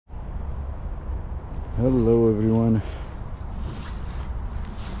Hello everyone,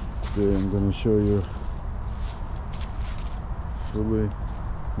 today I'm gonna show you fully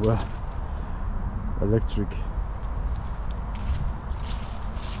electric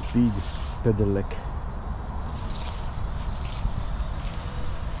speed pedelec.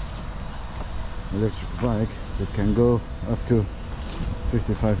 Electric bike that can go up to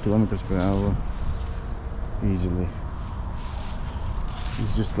 55 kilometers per hour easily.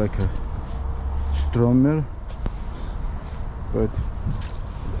 It's just like a stronger, but it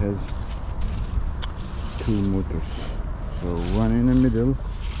has two motors, so one in the middle,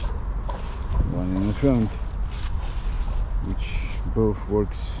 one in the front, which both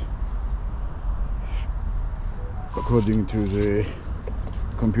works according to the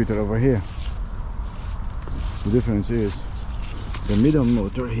computer over here. The difference is the middle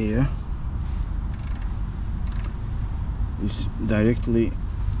motor here is directly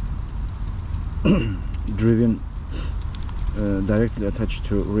driven, directly attached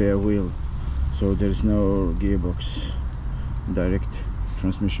to rear wheel, so there is no gearbox, direct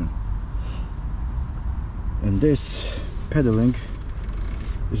transmission. And this pedaling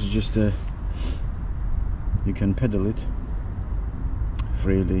is just a, you can pedal it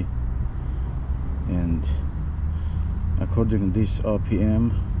freely, and according to this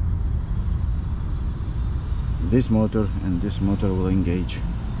RPM, this motor and this motor will engage.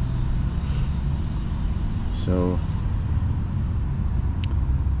 So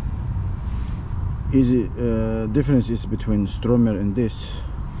easy difference is between Stromer and this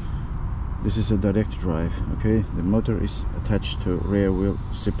is a direct drive. Okay, the motor is attached to rear wheel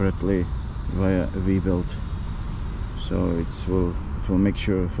separately via a V-belt, so it will make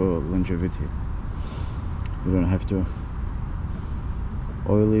sure for longevity. You don't have to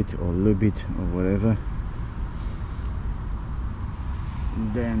oil it or lube it or whatever.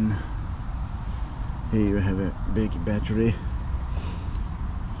 Then here you have a big battery,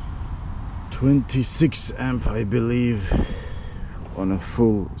 26 amp I believe. On a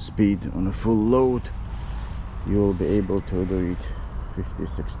full speed, on a full load, you will be able to do it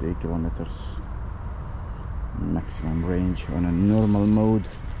 50-60 kilometers maximum range. On a normal mode,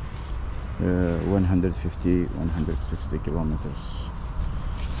 150-160 kilometers.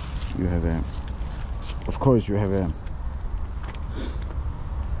 You have a, of course you have a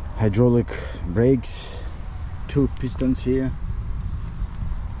hydraulic brakes, 2 pistons here,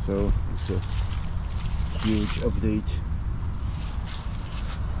 so it's a huge update.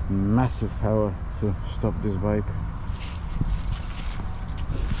 Massive power to stop this bike,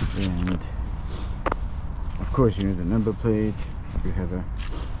 and of course you need a number plate, you have a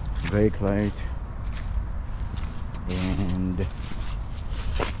brake light and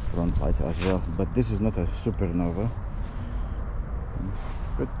front light as well, but this is not a supernova,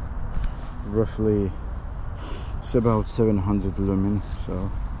 but roughly it's about 700 lumen, so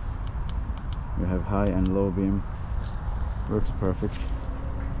you have high and low beam, works perfect.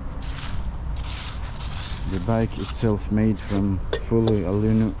 The bike itself made from fully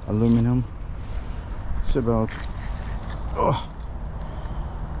aluminum. It's about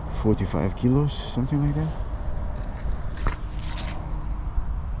 45 kilos, something like that.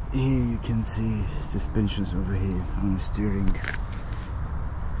 Here you can see suspensions over here on the steering.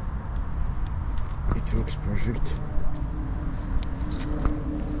 It works perfect.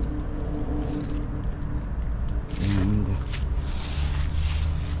 And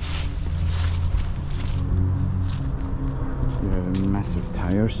you have massive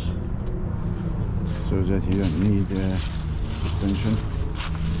tires, so that you don't need suspension.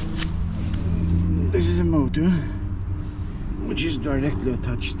 This is a motor which is directly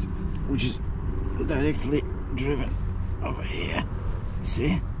attached, which is directly driven over here.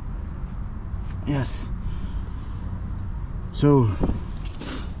 See? Yes. So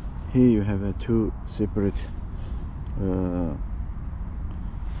here you have 2 separate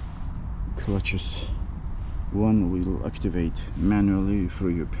clutches. One will activate manually through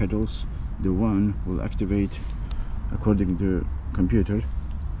your pedals, the one will activate according to the computer,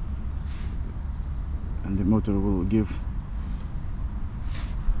 and the motor will give